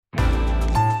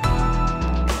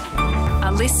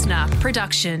listener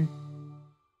production.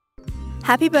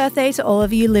 Happy birthday to all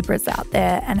of you Libras out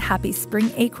there, and happy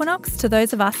spring equinox to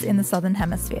those of us in the Southern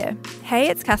Hemisphere. Hey,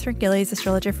 it's Catherine Gillies,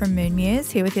 astrologer from Moon Muse,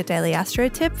 here with your daily astro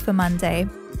tip for Monday.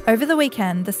 Over the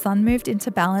weekend, the sun moved into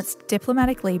balanced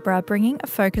diplomatic Libra, bringing a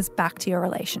focus back to your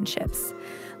relationships.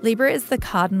 Libra is the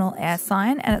cardinal air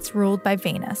sign, and it's ruled by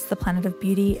Venus, the planet of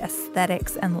beauty,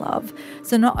 aesthetics, and love.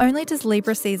 So not only does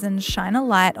Libra season shine a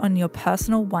light on your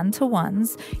personal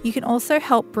one-to-ones, you can also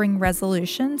help bring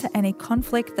resolution to any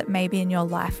conflict that may be in your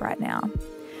life right now.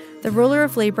 The ruler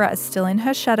of Libra is still in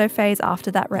her shadow phase after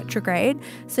that retrograde,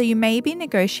 so you may be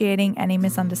negotiating any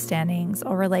misunderstandings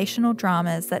or relational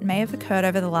dramas that may have occurred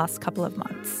over the last couple of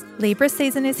months. Libra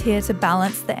season is here to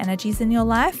balance the energies in your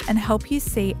life and help you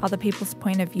see other people's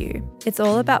point of view. It's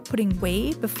all about putting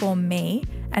we before me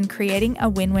and creating a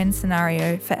win-win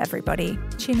scenario for everybody.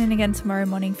 Tune in again tomorrow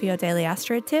morning for your daily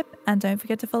astro tip, and don't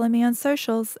forget to follow me on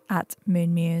socials at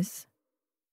Moon Muse.